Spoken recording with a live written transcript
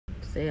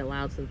Say it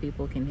loud so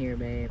people can hear,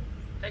 babe.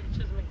 Take you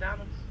to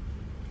McDonald's.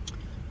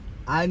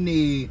 I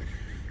need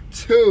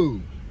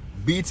 2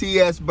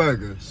 BTS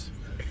burgers.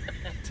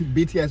 2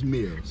 BTS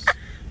meals.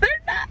 They're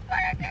not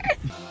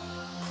burgers.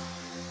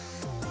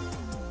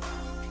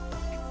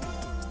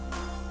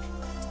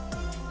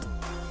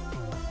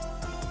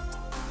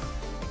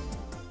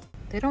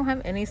 They don't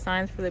have any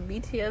signs for the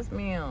BTS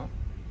meal.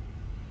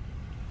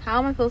 How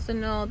am I supposed to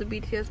know the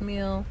BTS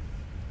meal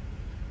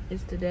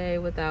is today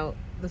without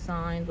the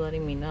signs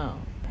letting me know?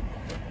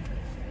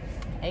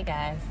 Hey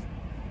guys.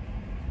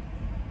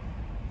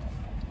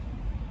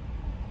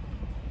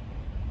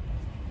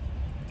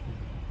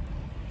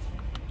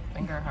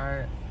 Finger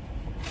heart.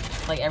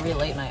 Like every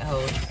late night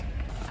host.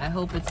 I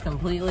hope it's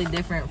completely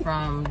different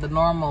from the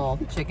normal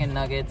chicken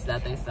nuggets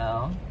that they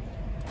sell.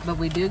 But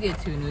we do get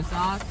 2 new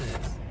sauces.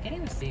 Can't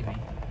even see me.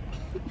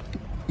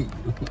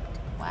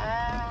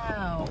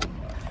 Wow.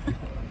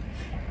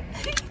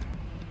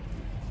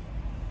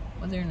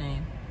 What's your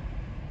name?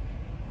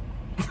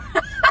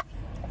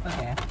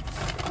 Okay.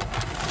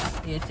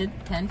 Yeah,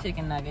 10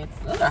 chicken nuggets.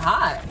 Those are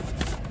hot.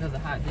 Those are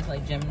hot, just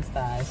like Jim's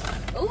thighs.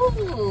 Ooh,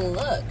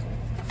 look.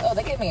 Oh,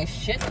 they gave me a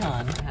shit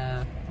ton.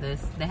 Have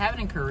this. They have it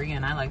in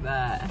Korean. I like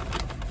that.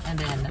 And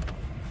then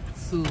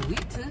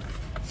sweet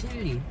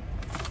chili.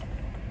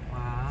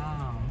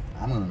 Wow.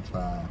 I'm gonna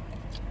try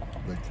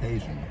the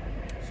Cajun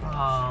Oh,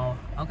 sauce.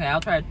 okay. I'll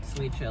try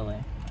sweet chili.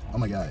 Oh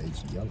my god,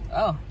 it's yellow.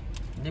 Oh,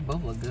 they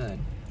both look good.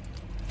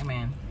 Hey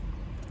man,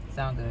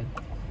 sound good.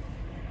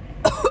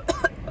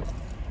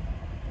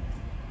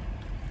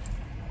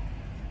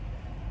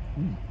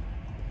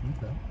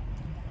 Okay.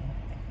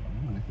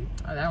 I like it.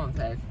 Oh, that one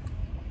tastes.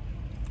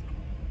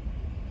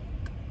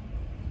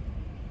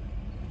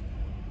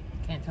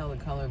 Can't tell the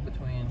color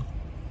between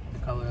the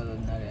color of the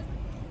nugget.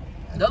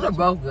 Those are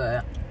both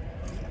good.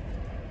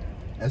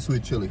 That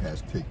sweet chili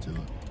has kick to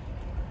it.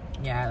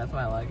 Yeah, that's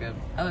why I like it.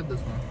 I like this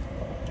one.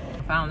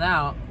 I found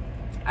out,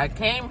 I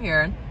came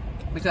here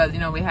because, you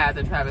know, we had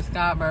the Travis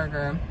Scott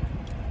burger,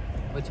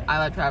 which I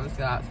like Travis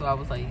Scott, so I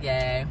was like,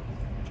 yay.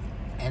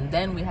 And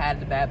then we had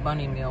the Bad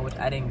Bunny meal, which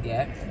I didn't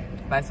get,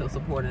 but I still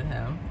supported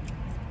him.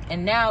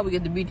 And now we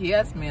get the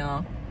BTS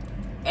meal,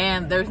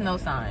 and there's no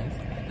signs.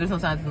 There's no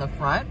signs in the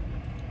front,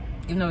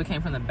 even though we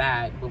came from the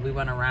back, but we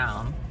went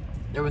around.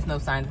 There was no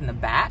signs in the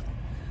back.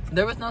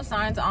 There was no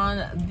signs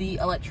on the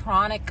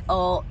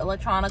electronical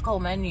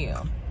menu.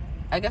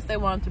 I guess they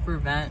wanted to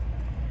prevent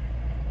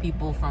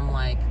people from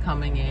like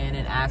coming in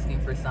and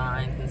asking for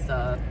signs and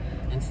stuff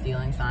and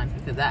stealing signs,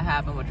 because that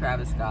happened with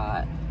Travis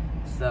Scott.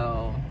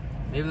 So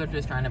maybe they're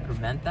just trying to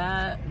prevent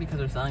that because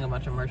they're selling a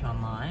bunch of merch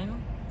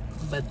online.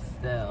 But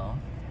still,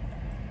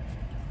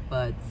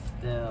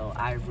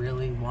 I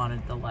really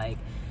wanted to like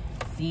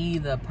see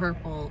the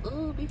purple,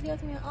 ooh,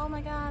 BTS meal, oh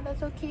my god,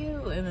 that's so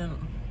cute. And then,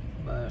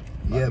 but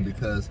yeah,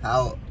 because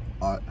how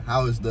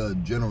is the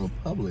general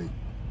public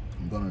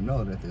gonna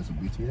know that there's a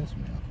BTS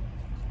meal?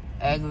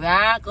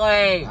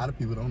 Exactly. A lot of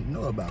people don't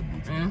know about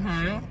BTS. So.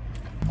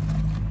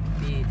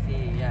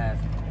 BTS.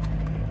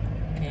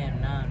 Kim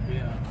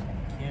Namjoon.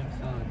 Kim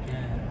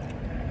Sojin.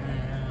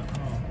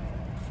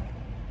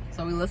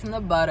 So we listened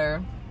to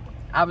Butter.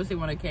 Obviously,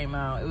 when it came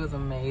out, it was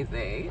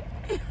amazing.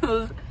 It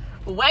was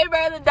way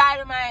better than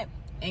Dynamite.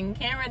 And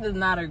Cameron does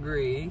not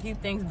agree. He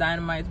thinks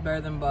Dynamite's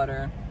better than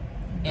Butter.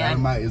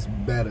 Dynamite is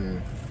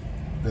better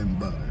than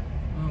Butter.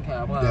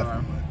 Okay, whatever.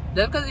 Definitely.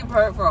 Just because you've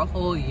heard it for a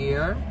whole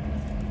year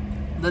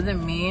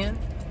doesn't mean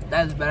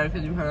that it's better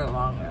because you've heard it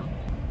longer.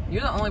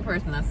 You're the only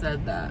person that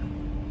said that.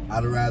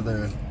 I'd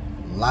rather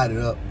light it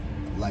up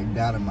like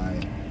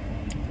Dynamite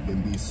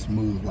than be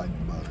smooth like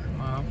Butter.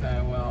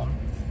 Okay, well,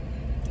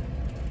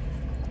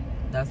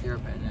 that's your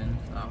opinion.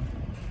 So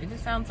it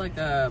just sounds like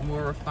a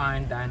more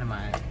refined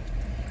Dynamite.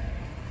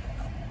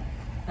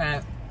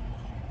 Okay,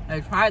 I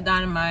tried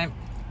Dynamite.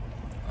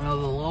 It was a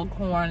little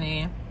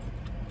corny.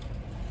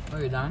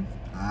 Are you done?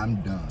 I'm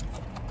done.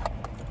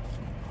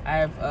 I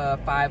have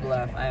 5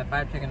 left. I have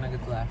 5 chicken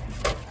nuggets left.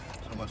 So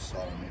much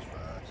salt on these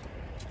fries.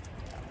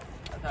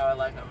 That's how I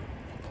like them.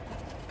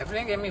 If you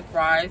didn't give me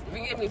fries, if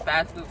you give me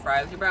fast food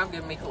fries, you're probably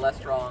giving me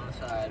cholesterol on the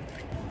side.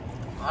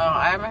 Oh,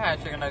 I haven't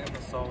had chicken nuggets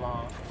for so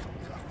long.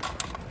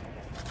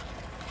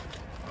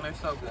 And they're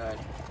so good.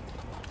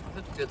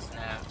 It's a good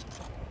snack.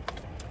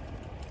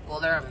 Well,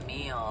 they're a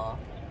meal,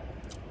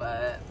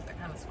 but they're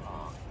kind of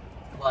small.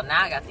 Well,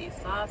 now I got these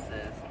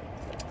sauces.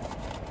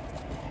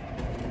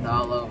 It's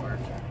all over.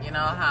 You know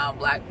how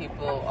black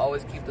people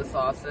always keep the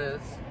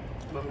sauces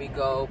when we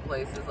go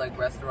places like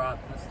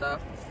restaurants and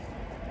stuff?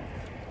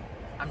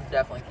 I'm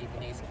definitely keeping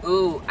these.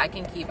 Ooh, I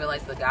can keep it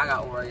like the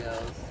Gaga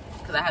Oreos.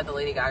 Because I had the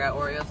Lady Gaga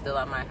Oreos still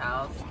at my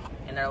house.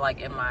 And they're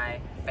like in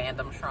my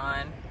fandom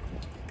shrine.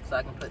 So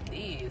I can put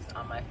these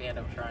on my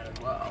fandom shrine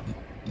as well.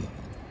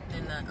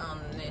 And then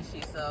this,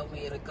 she saw we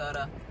had a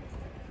gutter.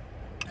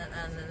 And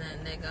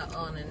then they got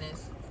on in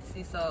this,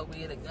 she saw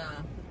we had a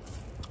gun.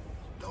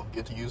 Don't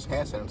forget to use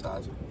hand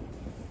sanitizer.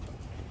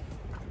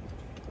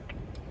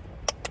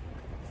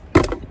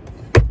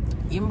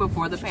 Even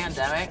before the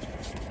pandemic,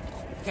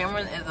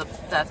 Cameron is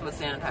obsessed with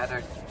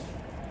sanitizer.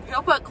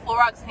 He'll put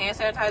Clorox hand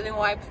sanitizing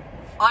wipes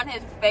on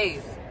his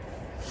face.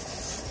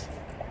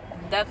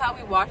 That's how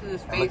he washes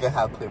his face. Look at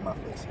how clear my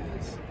face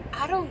is.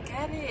 I don't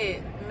get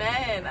it,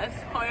 man. I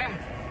swear.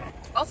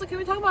 Also, can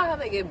we talk about how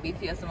they give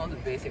BTS the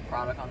most basic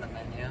product on the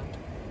menu?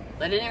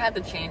 They didn't even have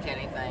to change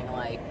anything.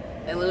 Like,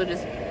 they literally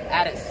just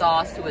added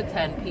sauce to a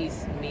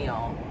 10-piece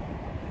meal.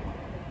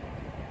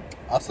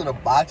 Also, the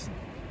box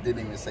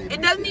didn't even say BTS.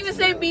 It doesn't even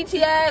say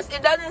BTS.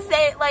 It doesn't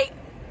say, like,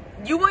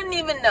 you wouldn't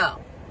even know.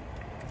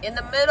 In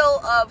the middle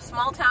of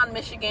small town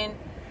Michigan,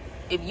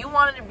 if you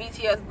wanted a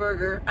BTS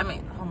burger, I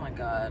mean, oh my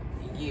God,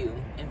 you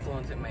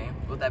influencing me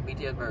with that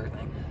BTS burger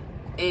thing.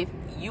 If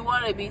you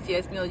wanted a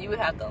BTS meal, you would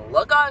have to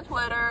look on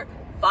Twitter,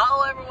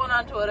 follow everyone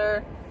on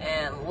Twitter,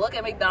 and look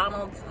at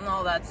McDonald's and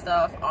all that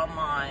stuff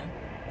online.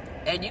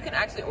 And you can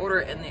actually order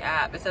it in the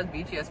app. It says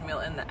BTS meal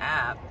in the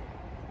app,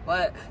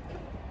 but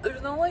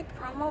there's no like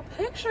promo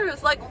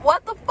pictures. Like,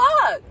 what the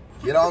fuck?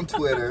 Get on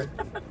Twitter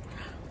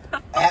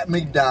at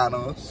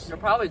McDonald's. You're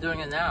probably doing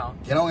it now.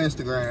 Get on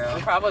Instagram.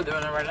 You're probably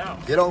doing it right now.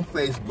 Get on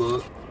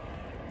Facebook.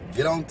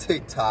 Get on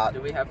TikTok.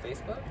 Do we have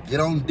Facebook? Get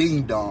on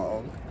Ding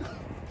Dong.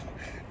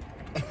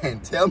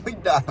 And tell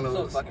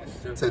McDonald's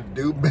to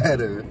do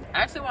better.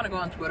 I actually want to go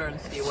on Twitter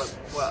and see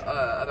what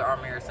other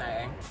army are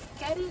saying.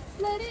 Get it,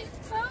 let it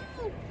go.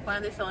 Why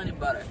don't they sell any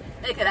butter?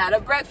 They could have had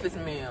a breakfast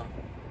meal.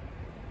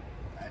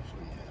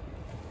 Actually,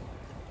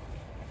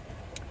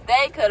 yeah.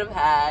 They could have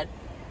had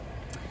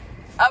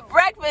a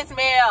breakfast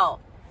meal.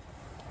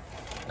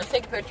 Let's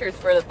take pictures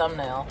for the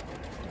thumbnail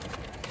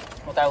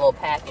with our little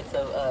packets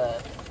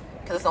of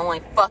because it's the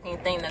only fucking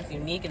thing that's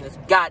unique in this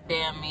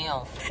goddamn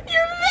meal. You're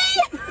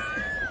me.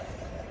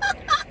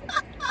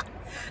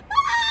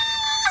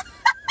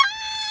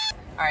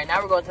 Alright,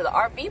 now we're going to the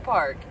RV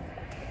park.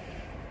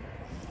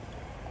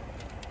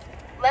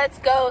 Let's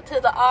go to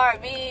the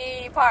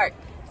RV park.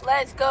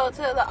 Let's go to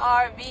the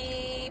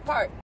RV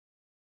park.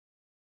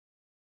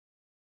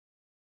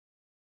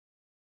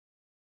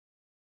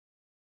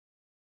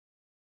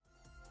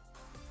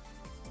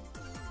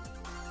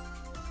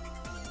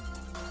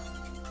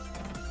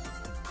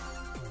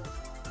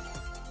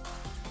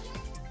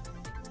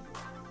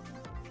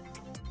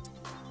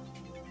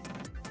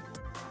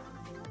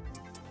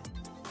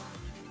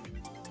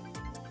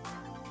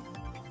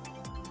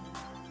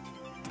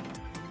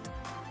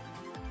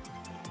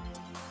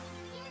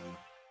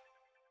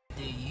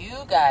 Do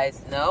you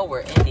guys know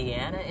where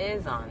Indiana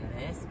is on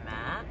this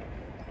map?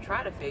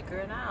 Try to figure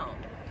it out.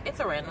 It's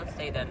a random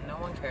state that no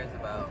one cares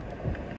about.